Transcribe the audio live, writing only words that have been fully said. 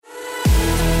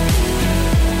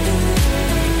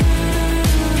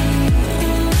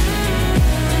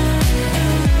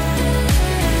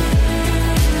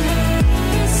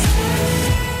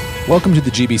Welcome to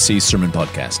the GBC Sermon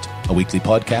Podcast, a weekly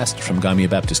podcast from Gymea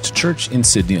Baptist Church in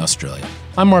Sydney, Australia.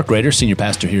 I'm Mark Rader, Senior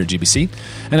Pastor here at GBC,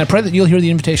 and I pray that you'll hear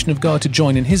the invitation of God to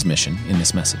join in His mission in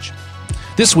this message.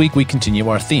 This week we continue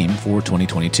our theme for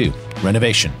 2022,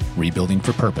 Renovation, Rebuilding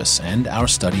for Purpose, and our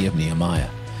study of Nehemiah.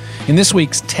 In this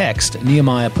week's text,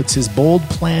 Nehemiah puts his bold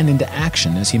plan into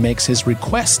action as he makes his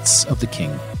requests of the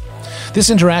king. This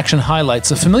interaction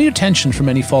highlights a familiar tension for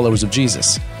many followers of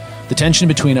Jesus, the tension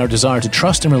between our desire to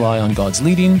trust and rely on God's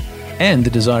leading and the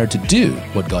desire to do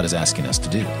what God is asking us to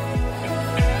do.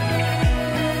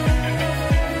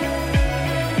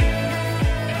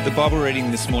 The Bible reading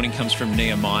this morning comes from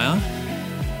Nehemiah.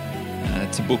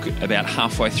 It's a book about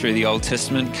halfway through the Old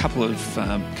Testament, couple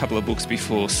of books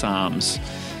before Psalms.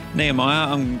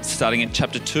 Nehemiah, I'm starting at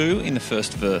chapter 2 in the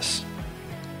first verse.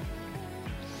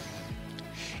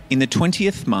 In the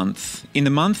 20th month, in the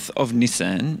month of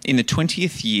Nisan, in the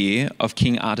 20th year of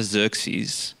King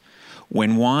Artaxerxes,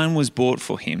 when wine was bought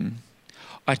for him,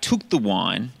 I took the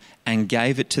wine and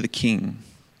gave it to the king.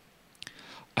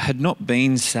 I had not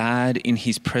been sad in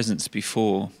his presence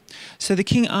before. So the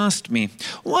king asked me,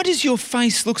 "Why does your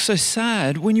face look so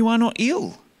sad when you are not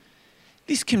ill?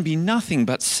 This can be nothing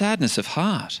but sadness of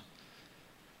heart."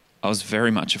 I was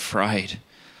very much afraid.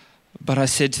 But I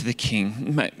said to the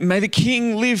king, may the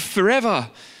king live forever.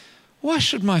 Why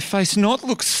should my face not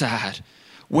look sad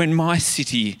when my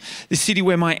city, the city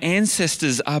where my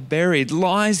ancestors are buried,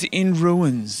 lies in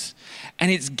ruins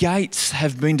and its gates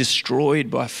have been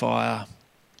destroyed by fire?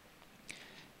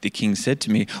 The king said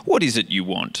to me, "What is it you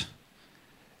want?"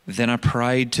 Then I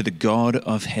prayed to the God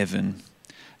of heaven,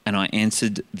 and I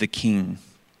answered the king,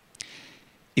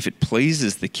 "If it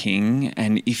pleases the king,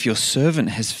 and if your servant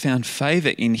has found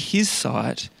favor in his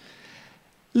sight,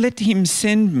 let him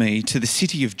send me to the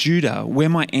city of Judah where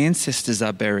my ancestors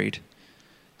are buried,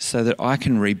 so that I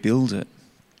can rebuild it."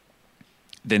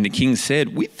 Then the king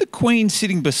said, with the queen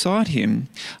sitting beside him,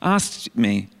 asked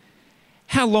me,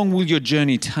 "How long will your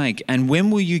journey take, and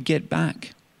when will you get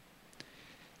back?"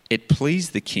 It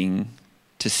pleased the king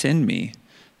to send me,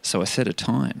 so I set a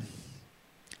time.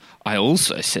 I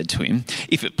also said to him,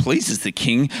 "If it pleases the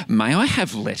king, may I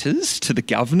have letters to the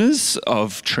governors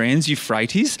of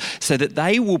Trans-Euphrates so that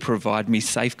they will provide me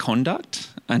safe conduct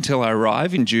until I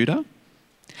arrive in Judah?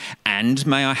 And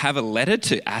may I have a letter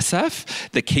to Asaph,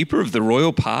 the keeper of the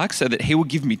royal park, so that he will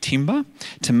give me timber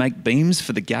to make beams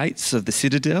for the gates of the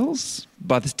citadels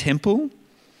by the temple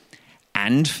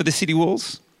and for the city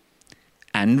walls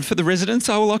and for the residence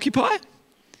I will occupy?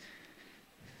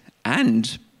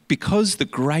 And because the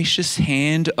gracious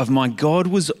hand of my God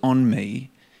was on me,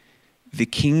 the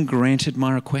king granted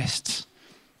my requests.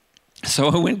 So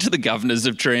I went to the governors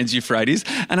of Trans-Euphrates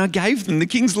and I gave them the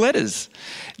king's letters.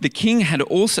 The king had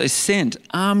also sent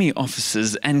army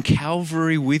officers and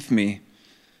cavalry with me.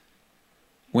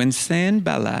 When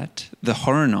Sanballat the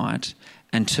Horonite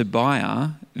and Tobiah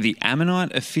the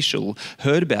Ammonite official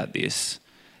heard about this,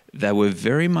 they were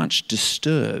very much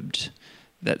disturbed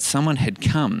that someone had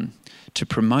come to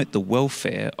promote the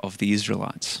welfare of the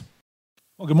Israelites.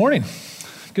 Well, good morning.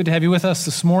 Good to have you with us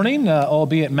this morning,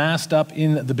 albeit masked up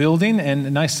in the building,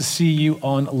 and nice to see you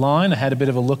online. I had a bit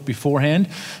of a look beforehand,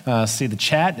 see the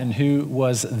chat and who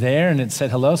was there, and it said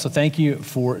hello, so thank you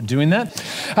for doing that.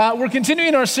 We're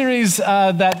continuing our series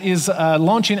that is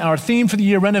launching our theme for the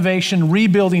year, Renovation,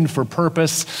 Rebuilding for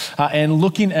Purpose, and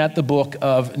looking at the book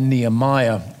of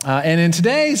Nehemiah. And in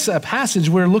today's passage,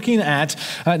 we're looking at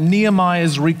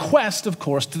Nehemiah's request, of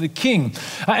course, to the king.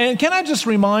 And can I just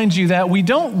remind you that we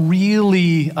don't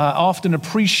really often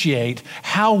appreciate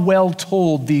how well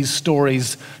told these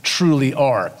stories truly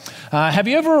are. Have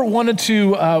you ever wanted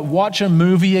to watch a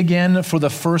movie again for the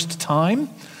first time?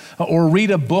 Or read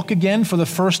a book again for the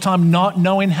first time, not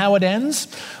knowing how it ends?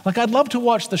 Like, I'd love to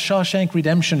watch The Shawshank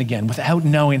Redemption again without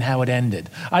knowing how it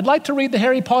ended. I'd like to read the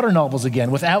Harry Potter novels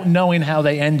again without knowing how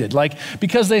they ended,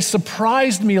 because they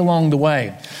surprised me along the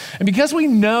way. And because we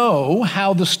know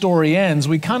how the story ends,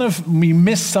 we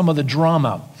miss some of the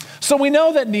drama. So we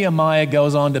know that Nehemiah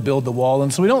goes on to build the wall,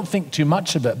 and so we don't think too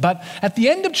much of it. But at the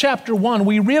end of chapter 1,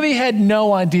 we really had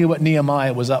no idea what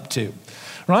Nehemiah was up to.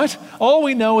 Right? All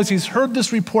we know is he's heard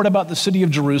this report about the city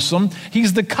of Jerusalem.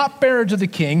 He's the cupbearer to the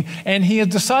king, and he has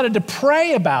decided to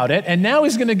pray about it, and now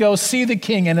he's going to go see the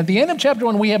king. And at the end of chapter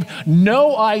 1, we have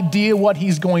no idea what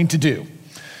he's going to do.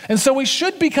 And so we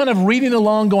should be kind of reading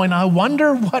along going, I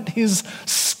wonder what his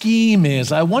scheme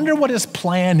is. I wonder what his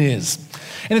plan is.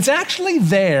 And it's actually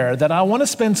there that I want to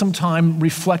spend some time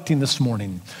reflecting this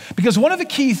morning. Because one of the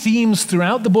key themes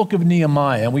throughout the book of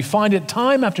Nehemiah, and we find it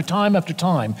time after time after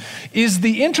time, is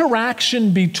the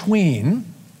interaction between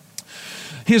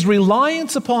his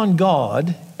reliance upon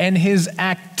God and his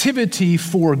activity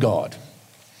for God.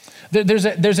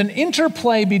 There's an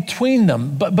interplay between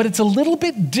them, but it's a little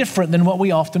bit different than what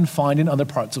we often find in other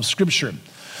parts of Scripture.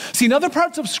 See, in other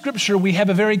parts of Scripture, we have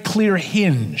a very clear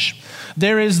hinge.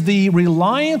 There is the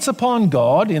reliance upon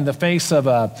God in the face of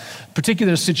a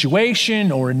particular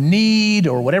situation or need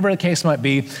or whatever the case might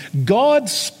be. God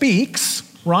speaks,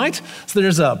 right? So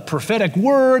there's a prophetic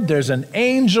word, there's an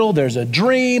angel, there's a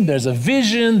dream, there's a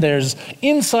vision, there's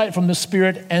insight from the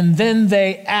Spirit, and then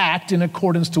they act in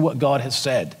accordance to what God has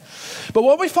said. But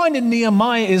what we find in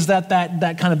Nehemiah is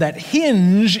that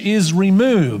hinge is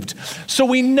removed. So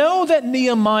we know that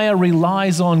Nehemiah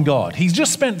relies on God. He's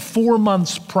just spent 4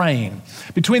 months praying.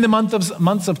 Between the months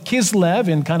of Kislev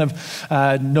in kind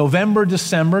of November,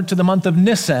 December, to the month of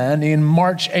Nisan in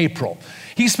March, April.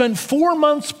 He spent 4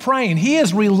 months praying. He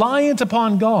is reliant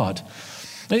upon God.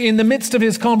 In the midst of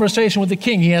his conversation with the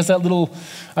king, he has that little,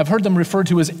 I've heard them referred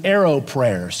to as arrow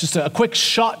prayers, just a quick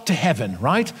shot to heaven,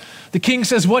 right? The king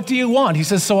says, "What do you want?" He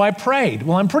says, "So I prayed."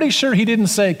 Well, I'm pretty sure he didn't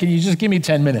say, "Can you just give me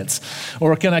 10 minutes?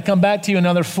 Or can I come back to you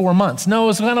another 4 months?" No,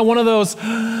 it's kind of one of those,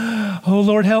 "Oh,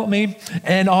 Lord, help me."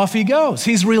 And off he goes.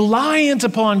 He's reliant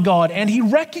upon God, and he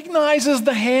recognizes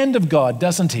the hand of God,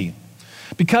 doesn't he?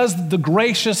 Because the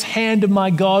gracious hand of my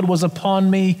God was upon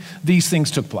me, these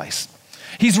things took place.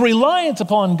 He's reliant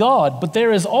upon God, but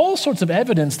there is all sorts of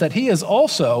evidence that he has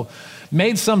also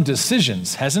made some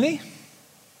decisions, hasn't he?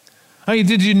 I mean,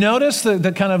 did you notice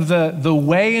the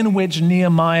way in which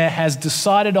Nehemiah has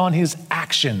decided on his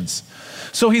actions?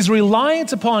 So he's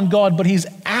reliant upon God, but he's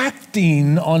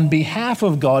acting on behalf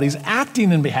of God. He's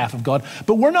acting in behalf of God,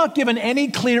 but we're not given any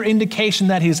clear indication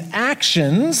that his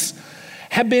actions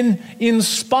have been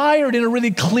inspired in a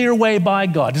really clear way by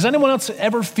God. Does anyone else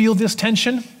ever feel this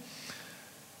tension?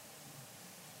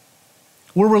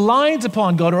 We're reliant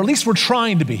upon God, or at least we're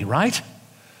trying to be, right?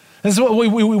 And so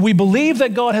we believe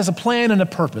that God has a plan and a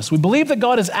purpose. We believe that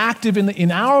God is active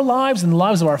in our lives, in the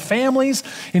lives of our families,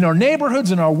 in our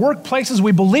neighborhoods, in our workplaces.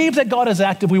 We believe that God is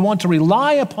active. We want to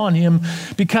rely upon him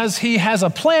because he has a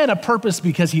plan, a purpose,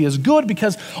 because he is good,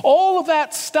 because all of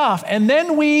that stuff. And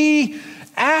then we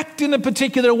act in a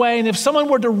particular way. And if someone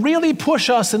were to really push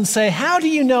us and say, "How do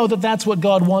you know that that's what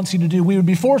God wants you to do?" we would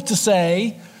be forced to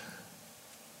say,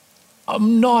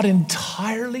 "I'm not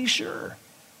entirely sure."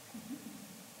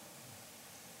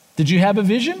 Did you have a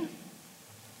vision?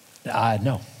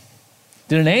 No.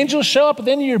 Did an angel show up at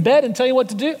the end of your bed and tell you what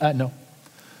to do? No.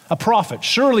 A prophet,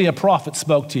 surely a prophet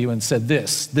spoke to you and said,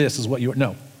 this is what you were.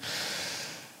 No.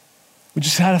 We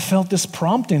just kind of felt this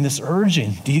prompting, this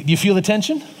urging. Do you feel the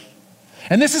tension?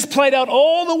 And this is played out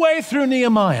all the way through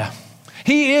Nehemiah.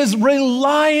 He is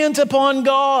reliant upon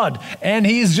God, and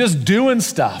he's just doing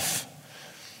stuff.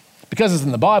 Because it's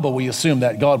in the Bible, we assume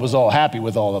that God was all happy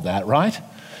with all of that, right?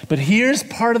 But here's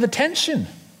part of the tension.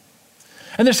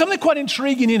 And there's something quite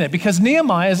intriguing in it, because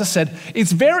Nehemiah, as I said,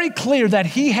 it's very clear that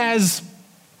he has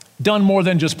done more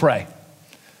than just pray.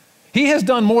 He has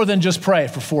done more than just pray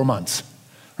for 4 months,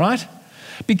 right?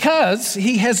 Because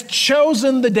he has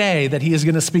chosen the day that he is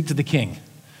going to speak to the king.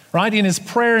 Right? In his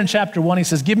prayer in chapter 1, he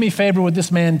says, "Give me favor with this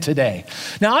man today."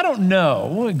 Now, I don't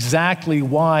know exactly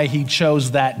why he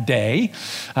chose that day.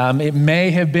 It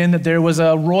may have been that there was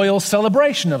a royal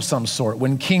celebration of some sort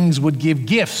when kings would give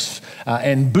gifts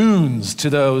and boons to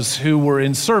those who were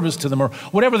in service to them, or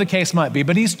whatever the case might be.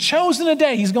 But he's chosen a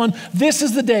day. He's gone, "This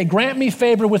is the day. Grant me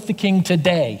favor with the king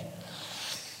today."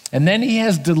 And then he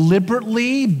has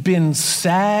deliberately been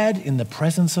sad in the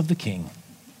presence of the king,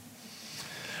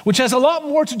 which has a lot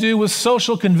more to do with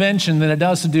social convention than it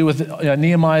does to do with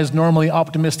Nehemiah's normally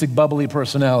optimistic, bubbly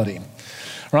personality,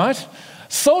 right?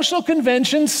 Social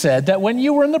convention said that when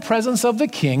you were in the presence of the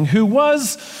king, who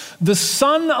was the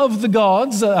son of the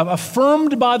gods,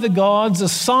 affirmed by the gods,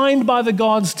 assigned by the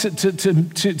gods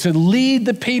to lead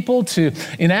the people, to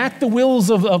enact the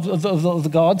wills of the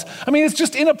gods, I mean, it's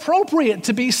just inappropriate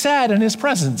to be sad in his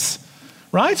presence,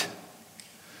 right?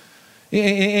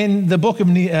 In the book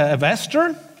of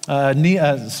Esther,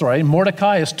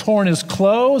 Mordecai has torn his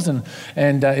clothes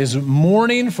and is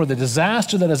mourning for the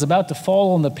disaster that is about to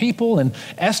fall on the people. And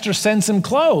Esther sends him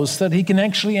clothes so that he can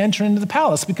actually enter into the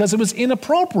palace, because it was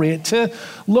inappropriate to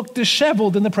look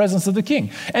disheveled in the presence of the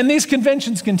king. And these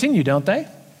conventions continue, don't they?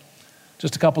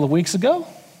 Just a couple of weeks ago,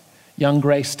 young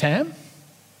Grace Tam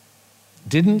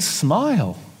didn't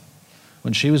smile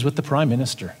when she was with the prime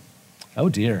minister. Oh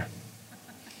dear.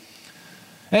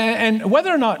 And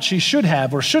whether or not she should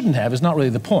have or shouldn't have is not really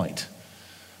the point.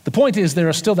 The point is there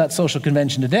is still that social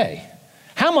convention today.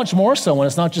 How much more so when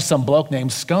it's not just some bloke named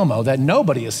ScoMo that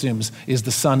nobody assumes is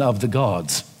the son of the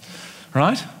gods,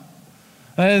 right?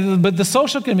 But the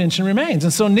social convention remains.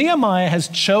 And so Nehemiah has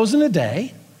chosen a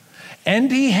day,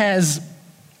 and he has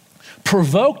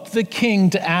provoked the king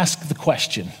to ask the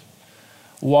question,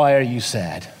 why are you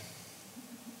sad?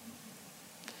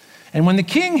 And when the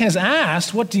king has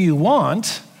asked, what do you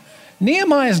want?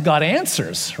 Nehemiah's got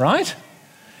answers, right?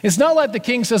 It's not like the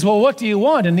king says, well, what do you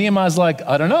want? And Nehemiah's like,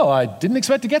 I don't know. I didn't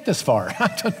expect to get this far.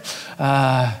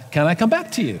 Can I come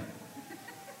back to you?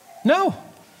 No.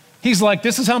 He's like,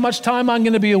 this is how much time I'm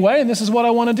going to be away, and this is what I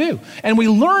want to do. And we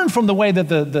learn from the way that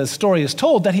the story is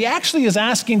told that he actually is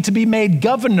asking to be made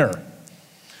governor.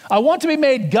 I want to be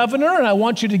made governor, and I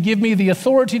want you to give me the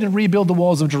authority to rebuild the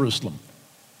walls of Jerusalem.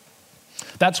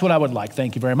 That's what I would like.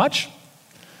 Thank you very much.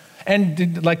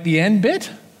 And like the end bit,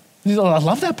 I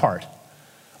love that part.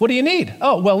 What do you need?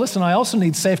 Oh, well, listen, I also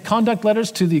need safe conduct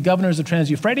letters to the governors of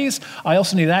Trans-Euphrates. I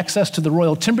also need access to the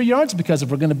royal timber yards because if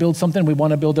we're going to build something, we want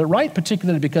to build it right,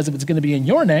 particularly because if it's going to be in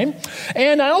your name.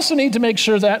 And I also need to make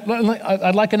sure that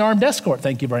I'd like an armed escort.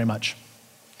 Thank you very much.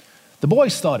 The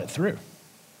boys thought it through.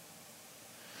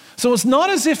 So it's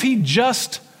not as if he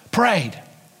just prayed.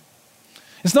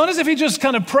 It's not as if he just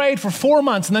kind of prayed for 4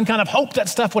 months and then kind of hoped that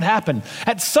stuff would happen.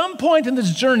 At some point in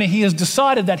this journey, he has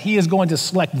decided that he is going to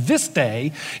select this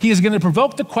day. He is going to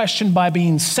provoke the question by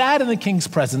being sad in the king's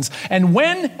presence. And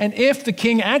when and if the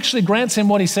king actually grants him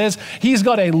what he says, he's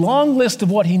got a long list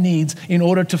of what he needs in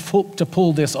order to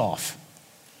pull this off.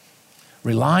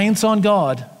 Reliance on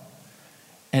God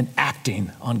and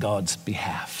acting on God's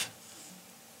behalf.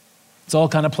 It's all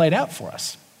kind of played out for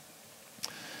us.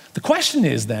 The question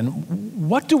is then,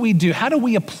 what do we do? How do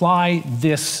we apply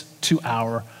this to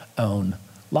our own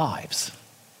lives?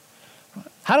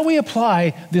 How do we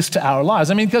apply this to our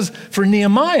lives? I mean, because for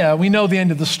Nehemiah, we know the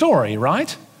end of the story,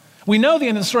 right? We know the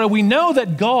end of the story. We know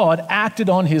that God acted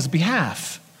on his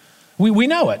behalf. We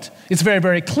know it. It's very,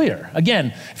 very clear. Again,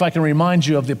 if I can remind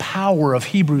you of the power of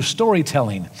Hebrew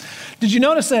storytelling. Did you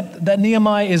notice that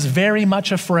Nehemiah is very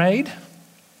much afraid?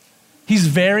 He's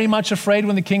very much afraid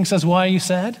when the king says, why are you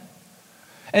sad?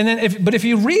 And then, if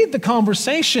you read the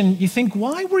conversation, you think,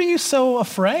 why were you so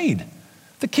afraid?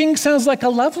 The king sounds like a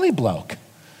lovely bloke.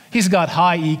 He's got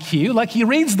high EQ, like he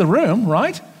reads the room,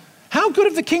 right? How good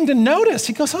of the king to notice?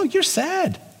 He goes, oh, you're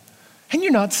sad, and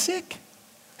you're not sick.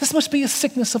 This must be a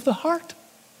sickness of the heart.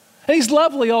 And he's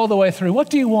lovely all the way through. What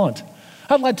do you want?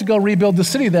 I'd like to go rebuild the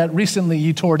city that recently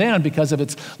you tore down because of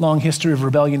its long history of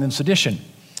rebellion and sedition.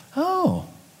 Oh.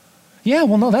 Yeah,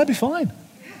 well, no, that'd be fine.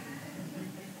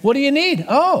 What do you need?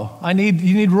 Oh, you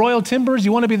need royal timbers.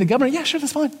 You want to be the governor? Yeah, sure,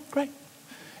 that's fine. Great.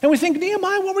 And we think,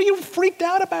 Nehemiah, what were you freaked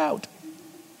out about?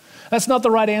 That's not the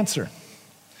right answer.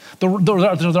 The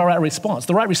right response.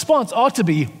 The right response ought to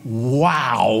be,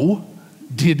 wow,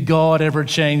 did God ever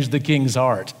change the king's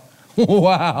heart?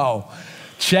 Wow.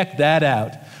 Check that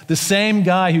out. The same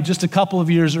guy who just a couple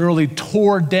of years early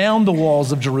tore down the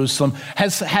walls of Jerusalem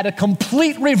has had a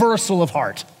complete reversal of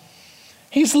heart.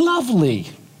 He's lovely,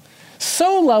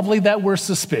 so lovely that we're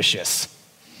suspicious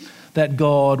that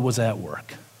God was at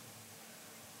work.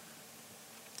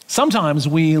 Sometimes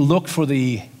we look for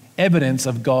the evidence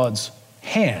of God's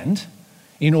hand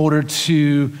in order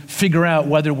to figure out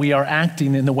whether we are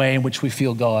acting in the way in which we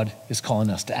feel God is calling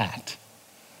us to act.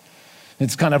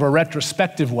 It's kind of a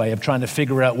retrospective way of trying to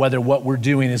figure out whether what we're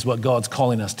doing is what God's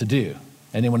calling us to do.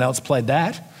 Anyone else played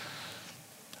that?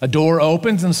 A door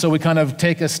opens, and so we kind of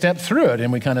take a step through it,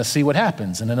 and we kind of see what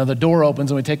happens. And another door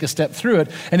opens, and we take a step through it.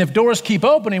 And if doors keep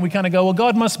opening, we kind of go, well,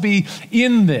 God must be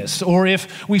in this. Or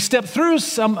if we step through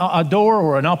a door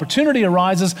or an opportunity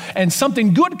arises, and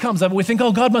something good comes up, we think,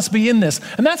 oh, God must be in this.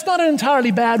 And that's not an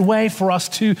entirely bad way for us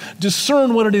to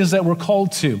discern what it is that we're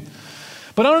called to.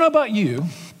 But I don't know about you,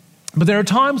 but there are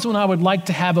times when I would like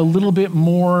to have a little bit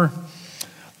more,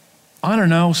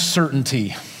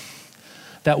 certainty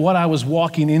that what I was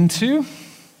walking into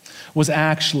was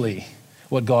actually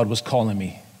what God was calling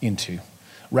me into,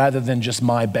 rather than just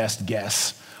my best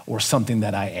guess or something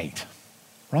that I ate,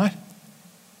 right?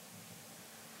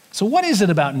 So what is it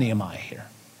about Nehemiah here?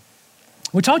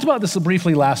 We talked about this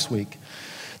briefly last week,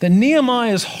 that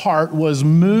Nehemiah's heart was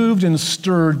moved and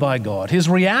stirred by God. His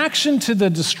reaction to the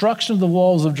destruction of the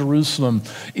walls of Jerusalem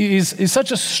is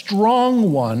such a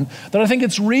strong one that I think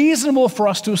it's reasonable for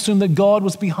us to assume that God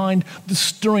was behind the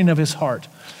stirring of his heart.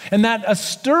 And that a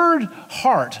stirred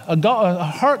heart, a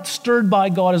heart stirred by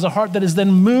God, is a heart that is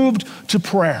then moved to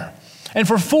prayer. And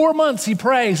for 4 months, he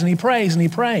prays and he prays and he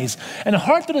prays. And a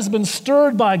heart that has been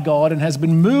stirred by God and has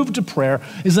been moved to prayer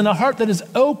is in a heart that is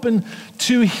open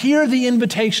to hear the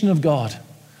invitation of God.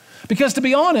 Because to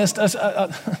be honest,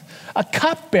 a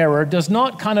cupbearer does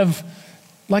not kind of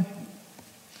like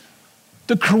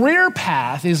The career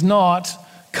path is not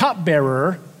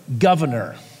cupbearer,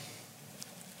 governor.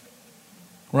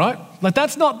 Right? Like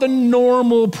that's not the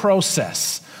normal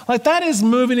process. Like that is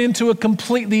moving into a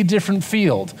completely different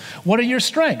field. What are your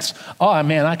strengths? Oh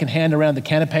man, I can hand around the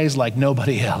canapes like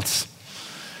nobody else.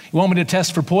 You want me to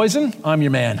test for poison? I'm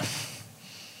your man.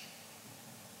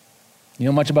 You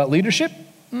know much about leadership?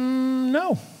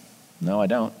 No, I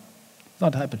don't. It's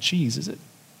not a type of cheese, is it?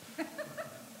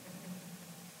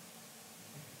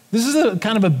 This is a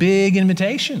kind of a big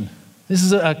invitation. This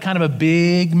is a kind of a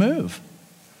big move.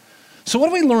 So what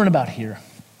do we learn about here?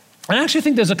 I actually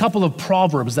think there's a couple of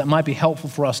proverbs that might be helpful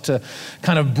for us to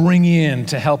kind of bring in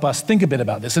to help us think a bit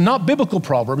about this. And not biblical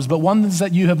proverbs, but ones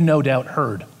that you have no doubt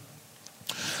heard.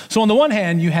 So on the one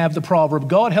hand, you have the proverb,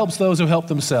 God helps those who help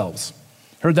themselves.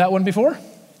 Heard that one before?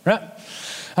 Right?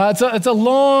 It's a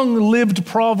long-lived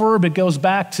proverb. It goes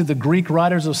back to the Greek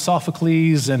writers of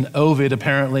Sophocles and Ovid,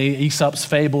 apparently. Aesop's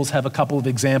fables have a couple of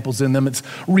examples in them. It's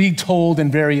retold in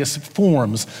various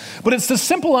forms. But it's the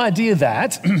simple idea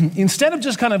that instead of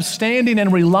just kind of standing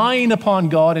and relying upon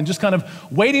God and just kind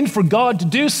of waiting for God to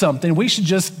do something, we should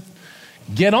just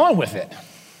get on with it.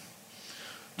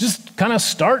 Just kind of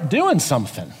start doing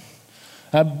something.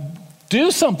 Do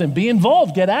something, be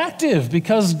involved, get active,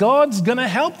 because God's going to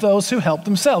help those who help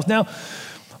themselves. Now,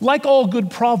 like all good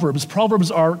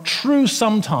proverbs are true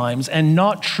sometimes and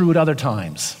not true at other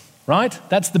times, right?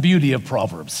 That's the beauty of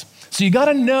proverbs. So you got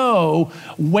to know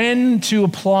when to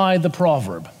apply the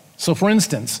proverb. So for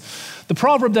instance, the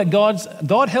proverb that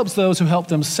God helps those who help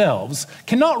themselves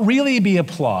cannot really be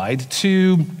applied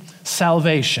to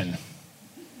salvation,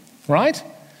 right?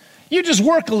 You just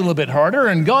work a little bit harder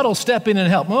and God will step in and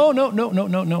help. Oh,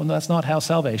 no, that's not how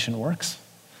salvation works.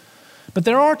 But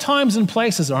there are times and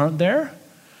places, aren't there,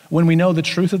 when we know the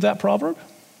truth of that proverb?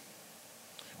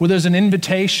 Where there's an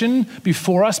invitation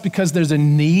before us because there's a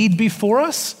need before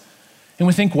us. And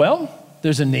we think, well,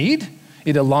 there's a need.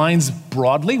 It aligns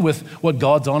broadly with what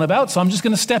God's on about, so I'm just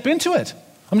going to step into it.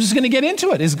 I'm just going to get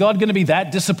into it. Is God going to be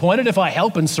that disappointed if I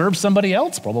help and serve somebody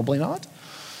else? Probably not.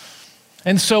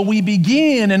 And so we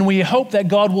begin and we hope that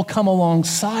God will come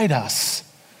alongside us.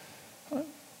 But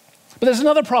there's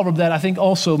another proverb that I think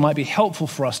also might be helpful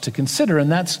for us to consider,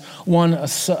 and that's one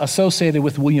associated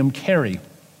with William Carey,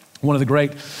 one of the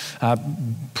great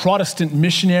Protestant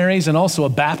missionaries and also a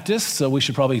Baptist, so we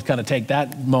should probably kind of take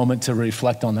that moment to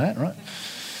reflect on that, right?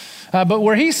 But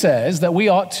where he says that we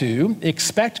ought to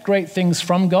expect great things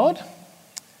from God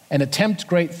and attempt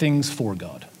great things for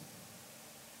God.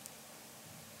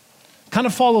 Kind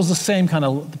of follows the same kind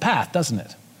of path, doesn't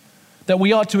it? That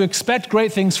we ought to expect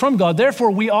great things from God.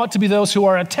 Therefore, we ought to be those who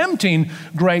are attempting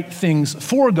great things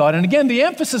for God. And again, the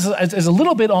emphasis is a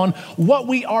little bit on what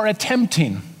we are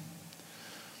attempting.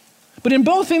 But in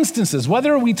both instances,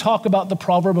 whether we talk about the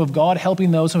proverb of God helping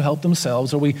those who help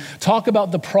themselves, or we talk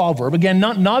about the proverb, again,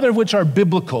 neither of which are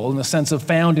biblical in the sense of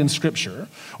found in Scripture,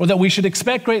 or that we should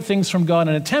expect great things from God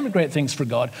and attempt great things for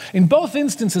God, in both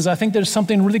instances, I think there's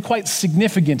something really quite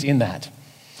significant in that.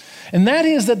 And that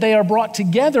is that they are brought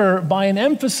together by an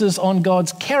emphasis on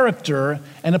God's character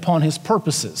and upon his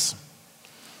purposes.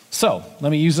 So,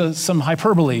 let me use some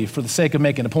hyperbole for the sake of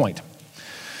making a point.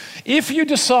 If you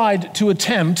decide to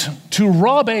attempt to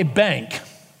rob a bank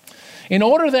in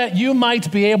order that you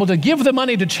might be able to give the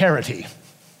money to charity,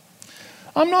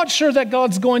 I'm not sure that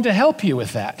God's going to help you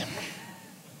with that.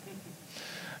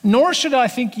 Nor should I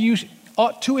think you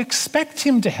ought to expect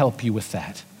him to help you with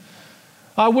that.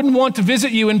 I wouldn't want to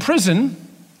visit you in prison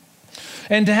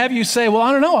and to have you say, well,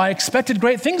 I don't know, I expected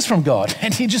great things from God,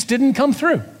 and he just didn't come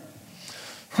through.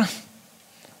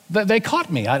 They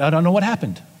caught me. I don't know what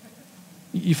happened.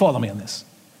 You follow me on this?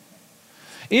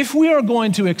 If we are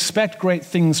going to expect great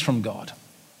things from God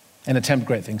and attempt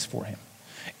great things for him,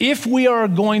 if we are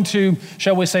going to,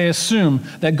 shall we say, assume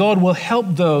that God will help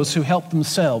those who help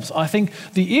themselves, I think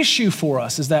the issue for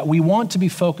us is that we want to be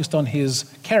focused on his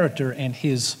character and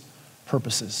his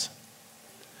purposes.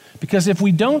 Because if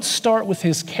we don't start with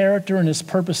his character and his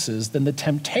purposes, then the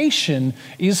temptation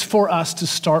is for us to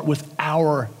start with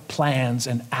our plans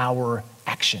and our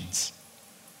actions.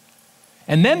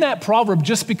 And then that proverb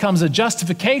just becomes a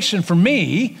justification for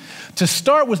me to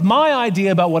start with my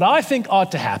idea about what I think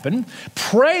ought to happen,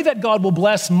 pray that God will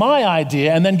bless my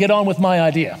idea, and then get on with my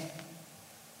idea.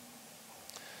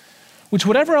 Which,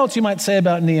 whatever else you might say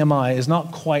about Nehemiah, is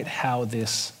not quite how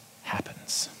this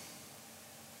happens.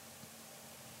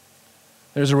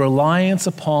 There's a reliance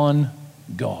upon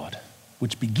God,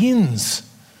 which begins.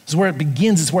 This is where it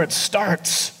begins, it's where it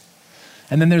starts.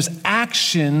 And then there's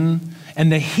action,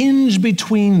 and the hinge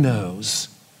between those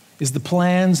is the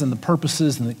plans and the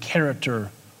purposes and the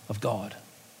character of God.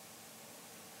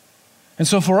 And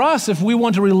so for us, if we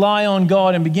want to rely on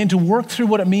God and begin to work through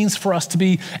what it means for us to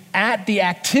be at the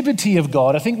activity of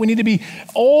God, I think we need to be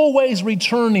always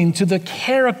returning to the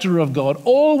character of God,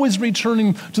 always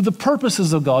returning to the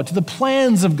purposes of God, to the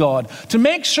plans of God, to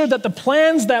make sure that the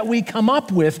plans that we come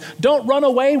up with don't run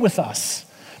away with us.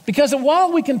 Because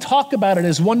while we can talk about it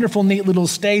as wonderful, neat little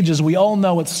stages, we all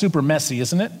know it's super messy,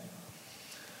 isn't it?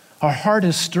 Our heart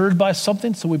is stirred by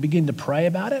something, so we begin to pray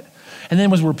about it. And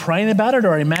then as we're praying about it,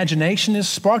 our imagination is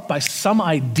sparked by some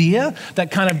idea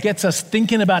that kind of gets us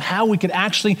thinking about how we could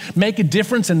actually make a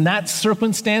difference in that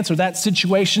circumstance or that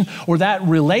situation or that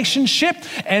relationship.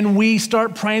 And we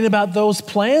start praying about those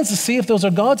plans to see if those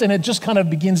are God's. And it just kind of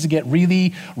begins to get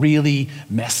really, really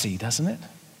messy, doesn't it?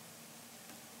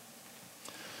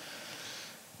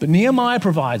 But Nehemiah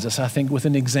provides us, I think, with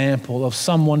an example of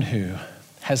someone who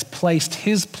has placed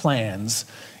his plans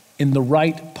in the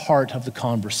right part of the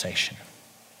conversation.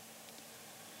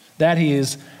 That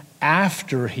is,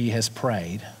 after he has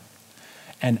prayed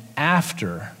and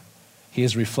after he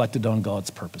has reflected on God's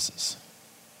purposes.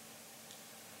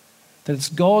 That it's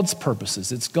God's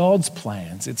purposes, it's God's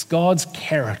plans, it's God's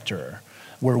character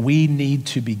where we need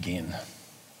to begin.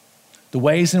 The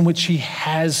ways in which he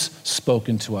has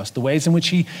spoken to us, the ways in which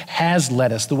he has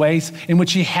led us, the ways in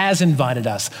which he has invited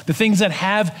us, the things that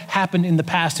have happened in the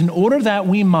past, in order that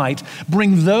we might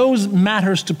bring those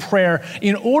matters to prayer,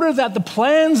 in order that the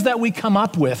plans that we come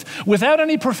up with, without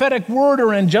any prophetic word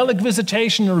or angelic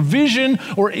visitation or vision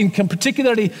or in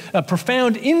particularly a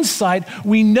profound insight,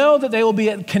 we know that they will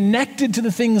be connected to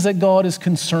the things that God is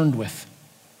concerned with.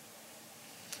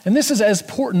 And this is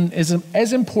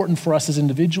as important for us as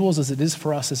individuals as it is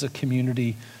for us as a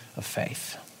community of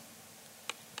faith.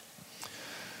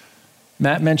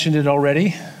 Matt mentioned it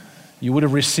already. You would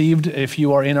have received, if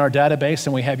you are in our database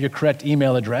and we have your correct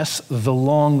email address, the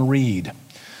long read.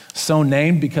 So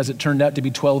named because it turned out to be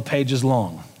 12 pages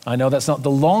long. I know that's not the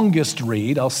longest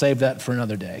read. I'll save that for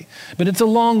another day. But it's a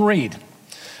long read.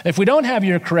 If we don't have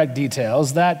your correct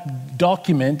details, that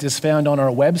document is found on our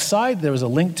website. There was a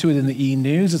link to it in the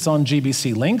e-news. It's on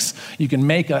GBC Links. You can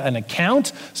make an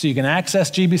account so you can access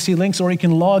GBC Links, or you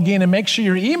can log in and make sure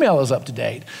your email is up to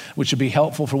date, which would be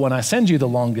helpful for when I send you the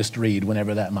longest read,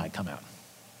 whenever that might come out.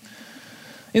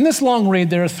 In this long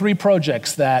read, there are 3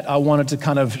 projects that I wanted to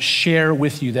kind of share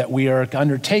with you that we are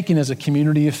undertaking as a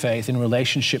community of faith in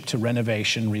relationship to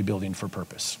renovation, rebuilding for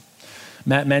purpose.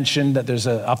 Matt mentioned that there's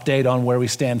an update on where we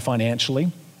stand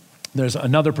financially. There's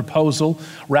another proposal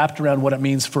wrapped around what it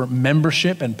means for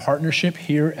membership and partnership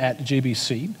here at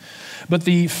GBC. But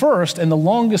the first and the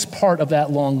longest part of that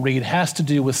long read has to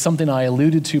do with something I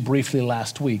alluded to briefly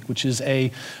last week, which is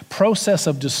a process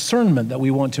of discernment that we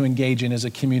want to engage in as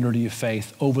a community of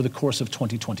faith over the course of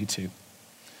 2022.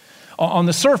 On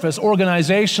the surface,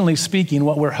 organizationally speaking,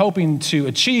 what we're hoping to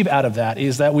achieve out of that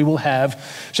is that we will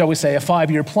have, shall we say, a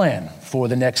 5-year plan for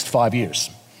the next 5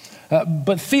 years.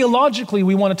 But theologically,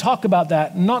 we want to talk about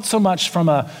that not so much from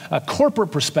a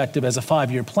corporate perspective as a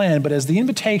 5-year plan, but as the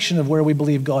invitation of where we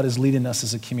believe God is leading us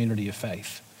as a community of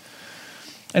faith.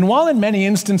 And while in many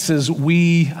instances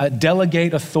we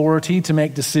delegate authority to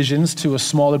make decisions to a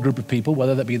smaller group of people,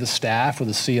 whether that be the staff or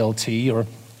the CLT or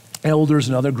elders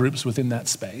and other groups within that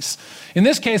space. In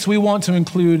this case, we want to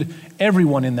include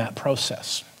everyone in that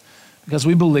process because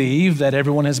we believe that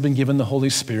everyone has been given the Holy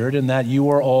Spirit and that you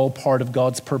are all part of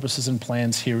God's purposes and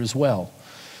plans here as well.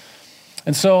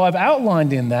 And so I've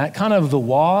outlined in that kind of the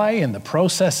why and the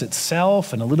process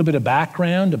itself and a little bit of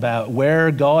background about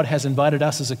where God has invited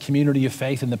us as a community of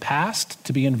faith in the past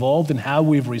to be involved in how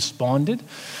we've responded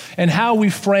and how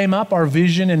we frame up our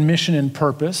vision and mission and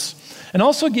purpose. And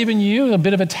also giving you a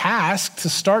bit of a task to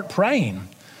start praying.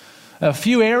 A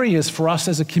few areas for us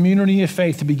as a community of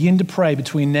faith to begin to pray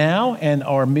between now and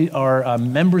our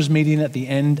members meeting at the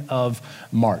end of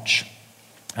March,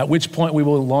 at which point we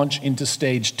will launch into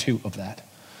stage 2 of that.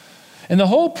 And the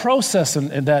whole process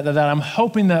that I'm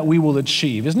hoping that we will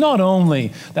achieve is not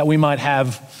only that we might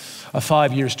have a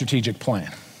 5-year strategic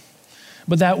plan,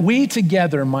 but that we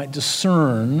together might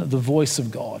discern the voice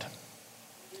of God.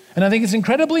 And I think it's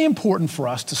incredibly important for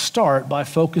us to start by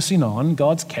focusing on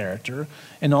God's character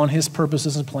and on his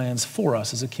purposes and plans for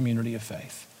us as a community of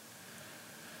faith.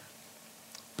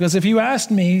 Because if you asked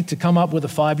me to come up with a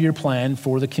 5-year plan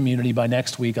for the community by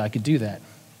next week, I could do that.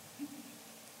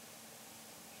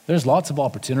 There's lots of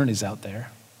opportunities out there.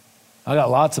 I got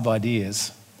lots of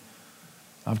ideas.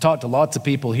 I've talked to lots of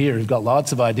people here who've got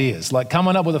lots of ideas. Like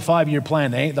coming up with a 5-year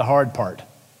plan ain't the hard part,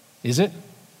 is it?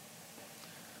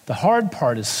 The hard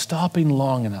part is stopping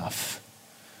long enough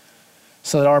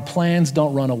so that our plans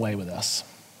don't run away with us.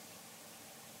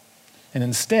 And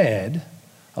instead,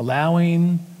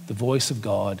 allowing the voice of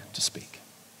God to speak.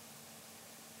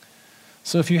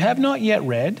 So if you have not yet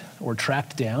read or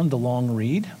tracked down the long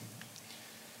read,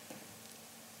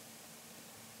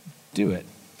 do it.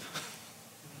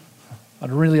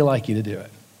 I'd really like you to do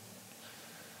it.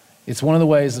 It's one of the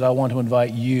ways that I want to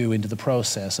invite you into the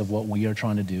process of what we are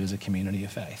trying to do as a community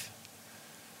of faith.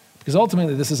 Because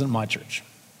ultimately, this isn't my church.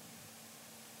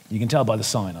 You can tell by the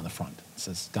sign on the front. It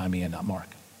says, Guy, me, and not Mark.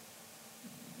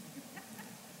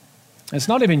 And it's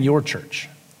not even your church.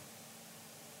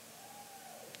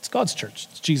 It's God's church.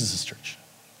 It's Jesus' church.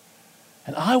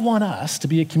 And I want us to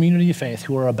be a community of faith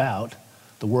who are about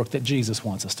the work that Jesus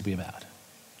wants us to be about.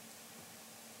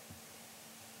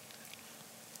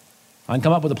 I can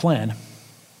come up with a plan,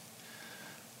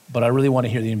 but I really want to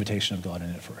hear the invitation of God in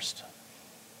it first.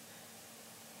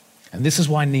 And this is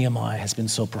why Nehemiah has been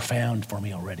so profound for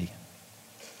me already.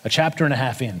 A chapter and a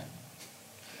half in.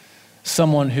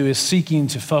 Someone who is seeking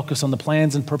to focus on the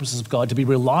plans and purposes of God, to be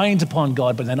reliant upon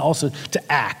God, but then also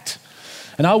to act.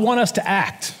 And I want us to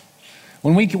act.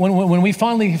 When we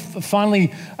finally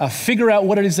figure out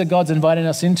what it is that God's inviting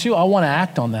us into, I want to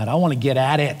act on that. I want to get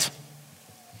at it.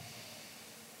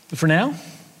 But for now,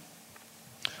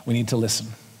 we need to listen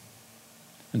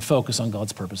and focus on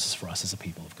God's purposes for us as a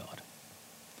people of God.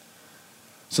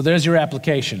 So there's your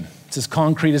application. It's as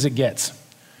concrete as it gets.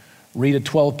 Read a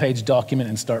 12-page document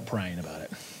and start praying about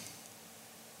it.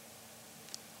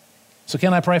 So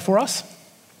can I pray for us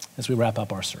as we wrap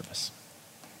up our service?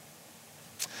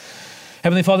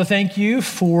 Heavenly Father, thank you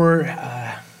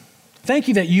that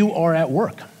you are at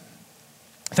work.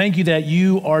 Thank you that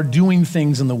you are doing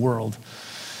things in the world.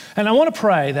 And I want to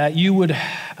pray that you would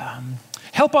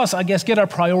help us, I guess, get our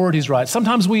priorities right.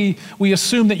 Sometimes we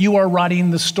assume that you are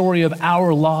writing the story of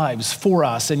our lives for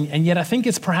us, and yet I think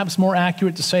it's perhaps more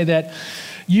accurate to say that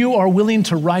you are willing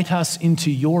to write us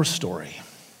into your story,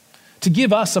 to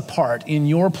give us a part in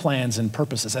your plans and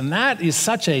purposes. And that is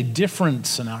such a different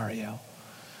scenario.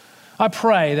 I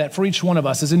pray that for each one of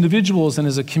us as individuals and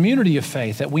as a community of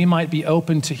faith, that we might be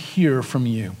open to hear from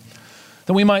you,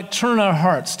 that we might turn our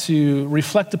hearts to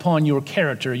reflect upon your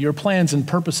character, your plans and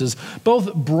purposes,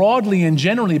 both broadly and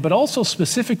generally, but also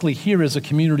specifically here as a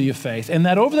community of faith. And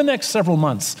that over the next several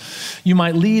months, you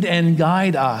might lead and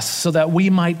guide us so that we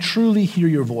might truly hear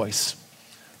your voice,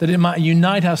 that it might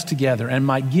unite us together and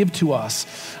might give to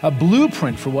us a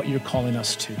blueprint for what you're calling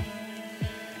us to.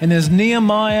 And as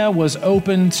Nehemiah was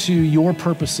open to your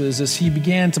purposes, as he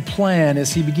began to plan,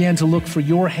 as he began to look for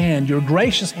your hand, your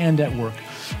gracious hand at work,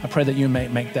 I pray that you may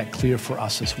make that clear for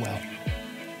us as well.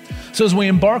 So as we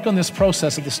embark on this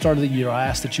process at the start of the year, I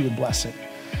ask that you would bless it,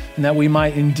 and that we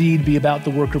might indeed be about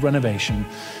the work of renovation,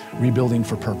 rebuilding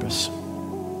for purpose.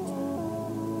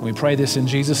 We pray this in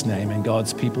Jesus' name, and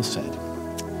God's people said,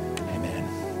 amen.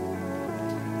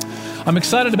 I'm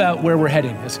excited about where we're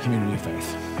heading as a community of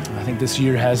faith. I think this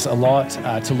year has a lot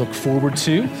to look forward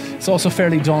to. It's also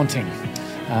fairly daunting,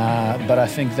 but I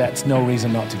think that's no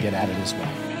reason not to get at it as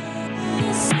well.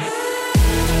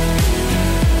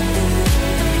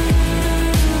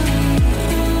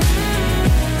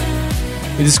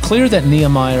 It is clear that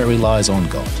Nehemiah relies on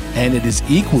God, and it is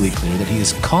equally clear that he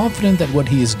is confident that what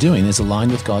he is doing is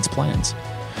aligned with God's plans.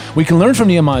 We can learn from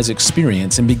Nehemiah's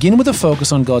experience and begin with a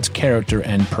focus on God's character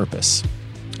and purpose.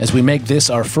 As we make this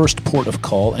our first port of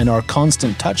call and our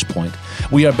constant touch point,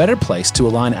 we are better placed to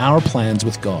align our plans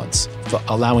with God's,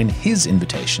 allowing His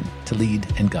invitation to lead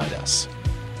and guide us.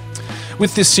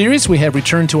 With this series, we have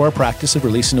returned to our practice of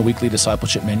releasing a weekly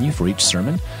discipleship menu for each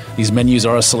sermon. These menus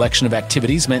are a selection of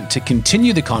activities meant to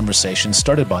continue the conversation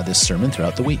started by this sermon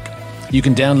throughout the week. You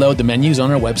can download the menus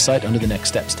on our website under the Next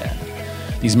Steps tab.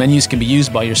 These menus can be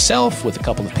used by yourself, with a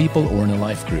couple of people, or in a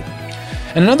life group.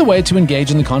 And another way to engage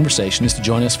in the conversation is to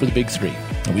join us for The Big Three,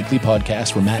 a weekly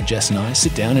podcast where Matt, Jess, and I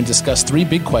sit down and discuss 3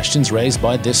 big questions raised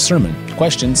by this sermon,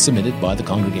 questions submitted by the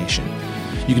congregation.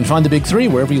 You can find The Big Three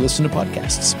wherever you listen to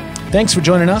podcasts. Thanks for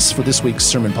joining us for this week's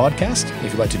sermon podcast.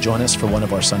 If you'd like to join us for one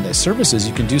of our Sunday services,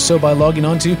 you can do so by logging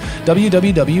on to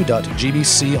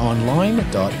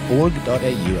www.gbconline.org.au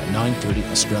at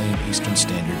 9:30 Australian Eastern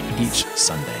Standard each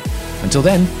Sunday. Until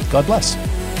then, God bless.